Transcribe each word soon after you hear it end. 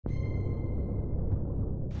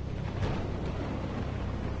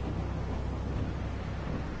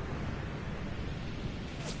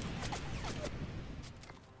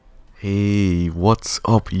Hey, what's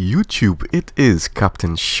up YouTube? It is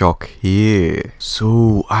Captain Shock here.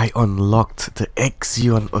 So I unlocked the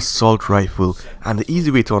X-eon assault rifle, and the easy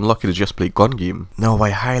way to unlock it is just play gun game. Now I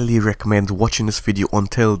highly recommend watching this video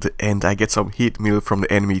until the end. I get some hate mail from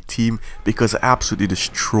the enemy team because I absolutely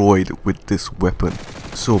destroyed with this weapon.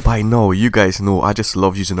 So by now you guys know I just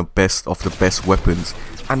love using the best of the best weapons,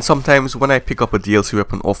 and sometimes when I pick up a DLC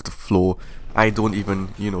weapon off the floor, I don't even,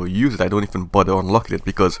 use it. I don't even bother unlocking it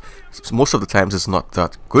because most of the times it's not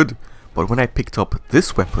that good. But when I picked up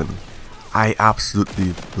this weapon, I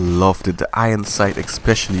absolutely loved it. The iron sight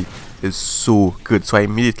especially is so good. So I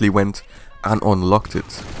immediately went and unlocked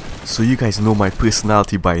it. So you guys know my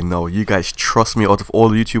personality by now. You guys trust me. Out of all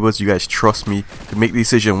YouTubers, you guys trust me to make the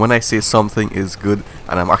decision. When I say something is good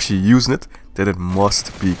and I'm actually using it, then it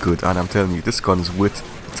must be good. And I'm telling you, this gun is worth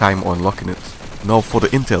time unlocking it. Now for the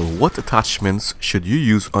intel, what attachments should you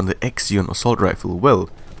use on the X-eon assault rifle? Well,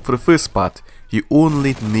 for the first part, you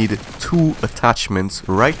only need 2 attachments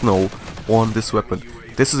right now on this weapon.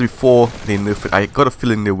 This is before they nerf it. I got a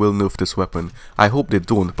feeling they will nerf this weapon. I hope they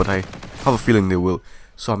don't, but I have a feeling they will.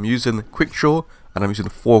 So I'm using quick draw and I'm using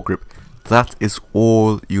foregrip. That is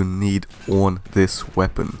all you need on this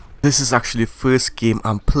weapon. This is actually the first game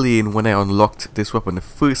I'm playing when I unlocked this weapon. The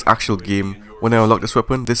first actual game when I unlocked this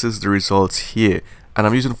weapon. This is the results here. And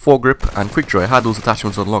I'm using foregrip and quick draw. I had those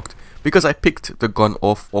attachments unlocked because I picked the gun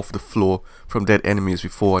off the floor from dead enemies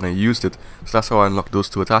before and I used it. So that's how I unlocked those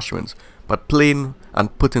 2 attachments. But playing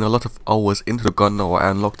and putting a lot of hours into the gun now,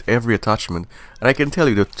 I unlocked every attachment. And I can tell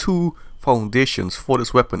you the 2 foundations for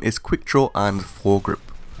this weapon is quick draw and foregrip.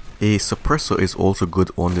 A suppressor is also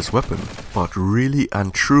good on this weapon, but really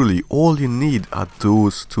and truly all you need are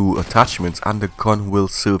those 2 attachments and the gun will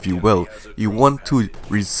serve you well. You want to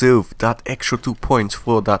reserve that extra 2 points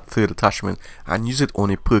for that 3rd attachment and use it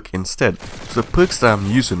on a perk instead. So the perks that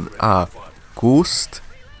I'm using are Ghost,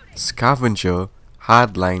 Scavenger,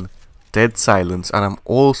 Hardline, Dead Silence, and I'm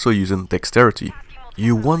also using Dexterity.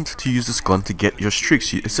 You want to use this gun to get your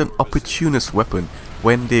streaks. It's an opportunist weapon.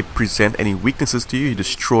 When they present any weaknesses to you, you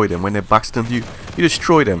destroy them. When they backstab you, you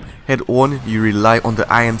destroy them. Head on, you rely on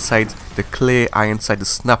the iron sight, the clear iron sight to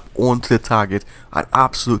snap onto the target and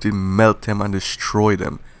absolutely melt them and destroy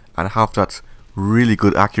them. And have that really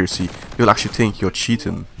good accuracy. You'll actually think you're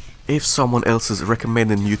cheating. If someone else is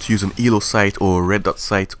recommending you to use an elo sight or red dot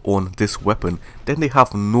sight on this weapon, then they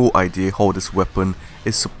have no idea how this weapon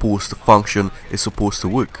is supposed to function, is supposed to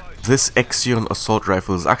work. This X-eon assault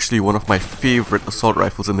rifle is actually one of my favorite assault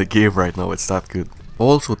rifles in the game right now. It's that good.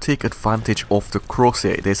 Also take advantage of the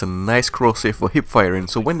crosshair. There's a nice crosshair for hip firing,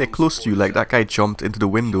 so when they're close to you, like that guy jumped into the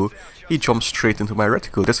window, he jumped straight into my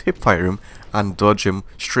reticle. Just hip fire him and dodge him,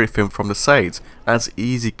 strafe him from the sides. As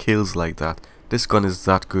easy kills like that. This gun is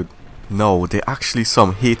that good. Now, there are actually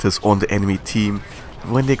some haters on the enemy team.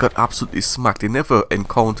 When they got absolutely smacked, they never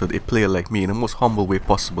encountered a player like me in the most humble way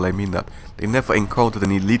possible. I mean that. They never encountered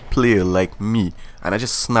an elite player like me. And I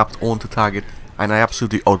just snapped onto target and I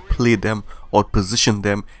absolutely outplayed them, outpositioned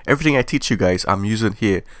them. Everything I teach you guys, I'm using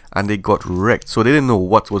here. And they got wrecked. So they didn't know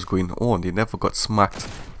what was going on. They never got smacked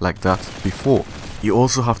like that before. You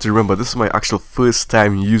also have to remember, this is my actual first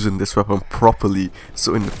time using this weapon properly,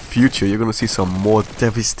 so in the future you're going to see some more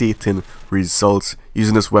devastating results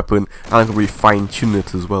using this weapon, and I'm going to be fine-tuning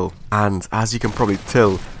it as well. And as you can probably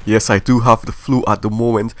tell, yes, I do have the flu at the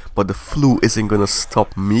moment, but the flu isn't going to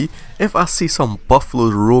stop me. If I see some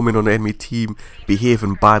buffaloes roaming on the enemy team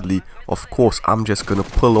behaving badly, of course I'm just going to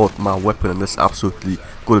pull out my weapon and just absolutely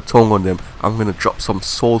go to tongue on them. I'm going to drop some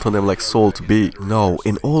salt on them like Salt Bay. Now,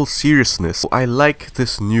 in all seriousness, I like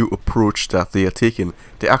this new approach that they are taking.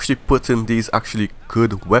 They actually put in these actually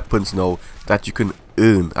good weapons now that you can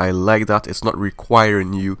earn. I like that. It's not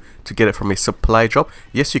requiring you to get it from a supply drop.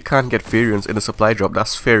 Yes, you can get variants in a supply drop.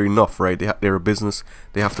 That's fair enough, right? They're a business.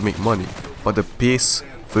 They have to make money. But the base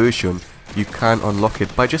version, you can unlock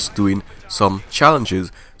it by just doing some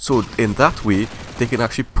challenges. So in that way, they can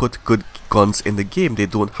actually put good guns in the game. They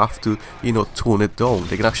don't have to, tone it down.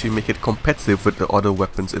 They can actually make it competitive with the other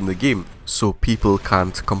weapons in the game, so people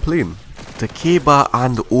can't complain. The K-bar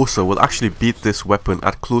and the Osa will actually beat this weapon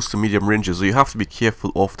at close to medium ranges, so you have to be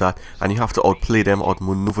careful of that, and you have to outplay them,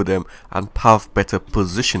 outmaneuver them, and have better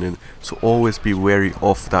positioning, so always be wary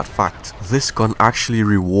of that fact. This gun actually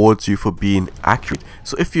rewards you for being accurate,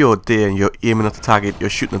 so if you're there and you're aiming at the target, you're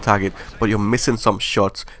shooting the target, but you're missing some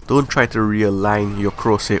shots, don't try to realign your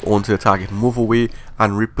crosshair onto the target. Move away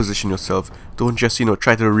and reposition yourself. Don't just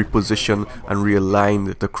try to reposition and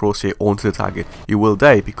realign the crosshair onto the target. You will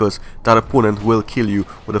die because that opponent will kill you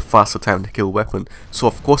with a faster time to kill weapon. So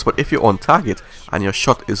of course, but if you're on target and your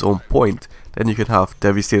shot is on point, then you can have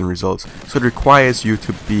devastating results. So it requires you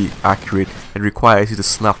to be accurate, it requires you to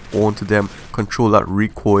snap onto them, control that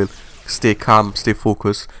recoil, stay calm, stay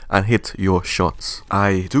focused, and hit your shots.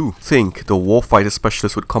 I do think the Warfighter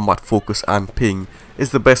Specialist with Combat Focus and Ping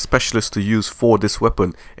is the best specialist to use for this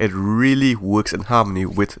weapon. It really works in harmony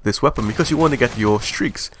with this weapon because you want to get your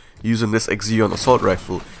streaks using this X-eon assault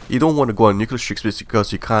rifle. You don't want to go on nuclear streaks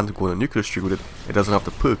because you can't go on a nuclear streak with it. It doesn't have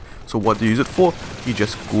the perk. So what do you use it for? You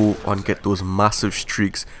just go and get those massive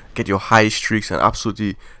streaks, get your high streaks, and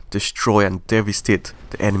absolutely destroy and devastate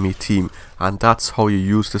the enemy team. And that's how you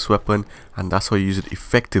use this weapon, and that's how you use it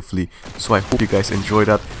effectively. So I hope you guys enjoy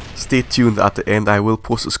that. Stay tuned at the end. I will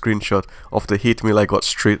post a screenshot of the hate mail I got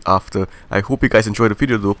straight after. I hope you guys enjoyed the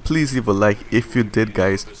video though. Please leave a like if you did,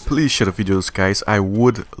 guys. Please share the videos, guys. I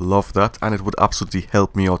would love that, and it would absolutely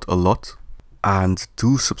help me out a lot. And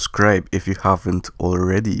do subscribe if you haven't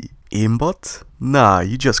already. Aimbot? Nah,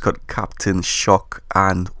 you just got Captain Shock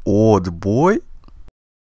and awed, boy.